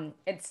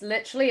 It's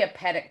literally a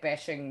paddock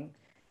bashing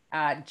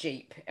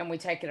Jeep, and we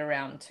take it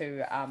around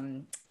to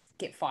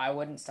get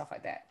firewood and stuff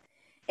like that.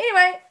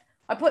 Anyway,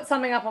 I put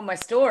something up on my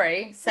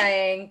story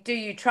saying, "Do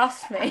you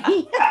trust me?"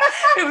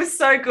 It was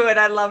so good.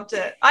 I loved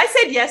it. I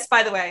said yes,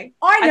 by the way.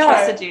 I know. I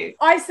trusted you.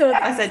 I saw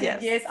that. I said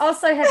yes. Yes, I was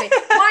so happy.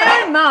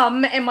 My own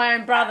mum and my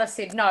own brother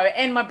said no,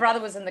 and my brother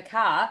was in the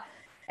car,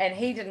 and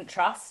he didn't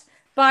trust.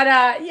 But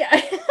yeah,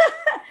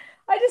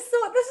 I just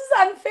thought this is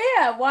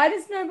unfair. Why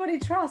does nobody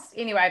trust?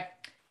 Anyway,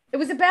 it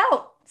was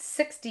about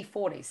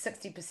 60-40.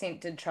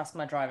 60% did trust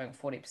my driving,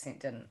 40%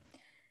 didn't.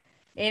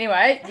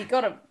 Anyway,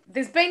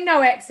 there's been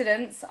no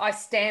accidents. I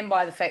stand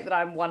by the fact that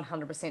I'm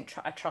 100%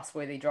 a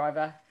trustworthy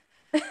driver.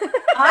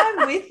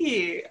 I'm with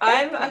you.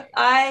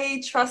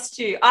 I trust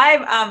you.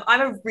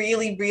 I'm a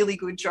really, really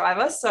good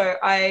driver. So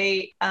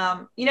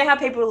you know how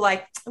people are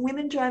like,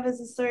 women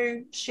drivers are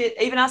so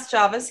shit. Even us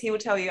Jarvis, he will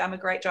tell you I'm a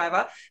great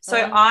driver. So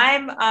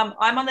I'm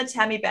on the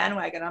Tammy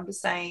bandwagon. I'm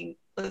just saying,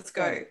 let's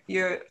go.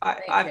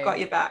 I've got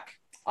your back.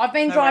 I've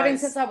been driving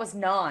since I was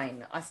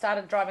 9. I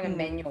started driving a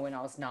manual when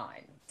I was 9.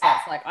 So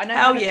it's like, I know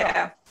how to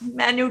drive.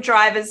 Manual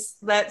drivers,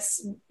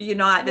 let's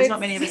unite. There's not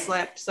many of us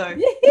left. So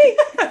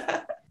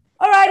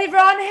all right,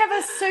 everyone, have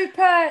a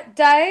super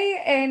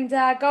day and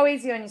go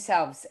easy on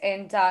yourselves.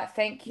 And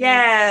thank you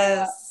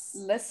for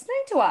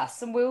listening to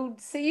us. And we'll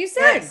see you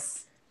soon.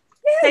 Yes.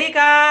 See you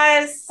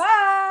guys.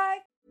 Bye.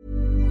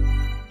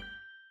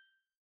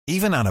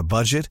 Even on a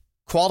budget,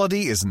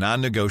 quality is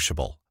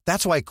non-negotiable.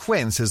 That's why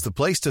Quince is the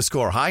place to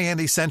score high-end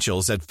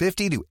essentials at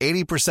 50 to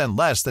 80%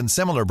 less than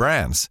similar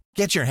brands.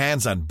 Get your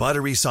hands on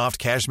buttery soft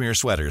cashmere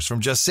sweaters from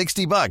just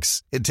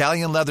 $60,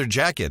 Italian leather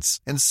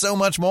jackets, and so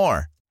much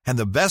more. And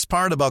the best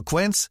part about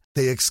Quince,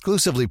 they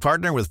exclusively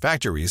partner with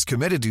factories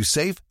committed to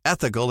safe,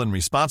 ethical, and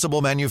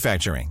responsible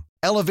manufacturing.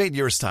 Elevate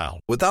your style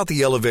without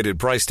the elevated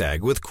price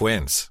tag with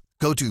Quince.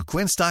 Go to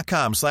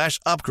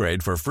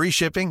quince.com/upgrade for free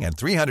shipping and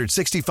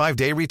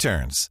 365-day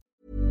returns.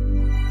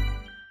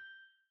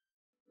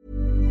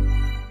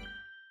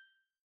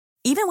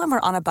 Even when we're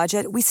on a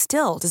budget, we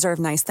still deserve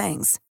nice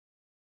things.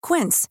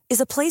 Quince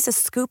is a place to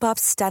scoop up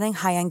stunning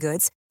high-end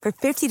goods for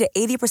 50 to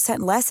 80%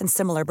 less than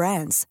similar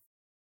brands.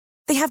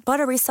 They have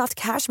buttery soft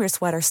cashmere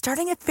sweaters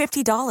starting at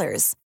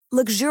 $50,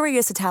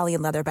 luxurious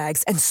Italian leather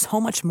bags, and so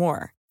much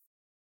more.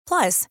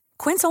 Plus,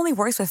 Quince only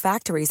works with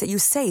factories that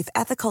use safe,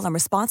 ethical, and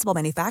responsible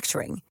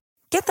manufacturing.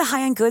 Get the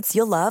high-end goods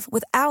you'll love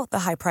without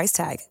the high price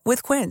tag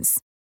with Quince.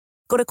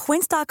 Go to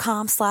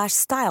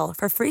quince.com/style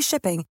for free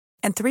shipping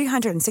and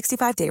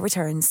 365-day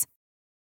returns.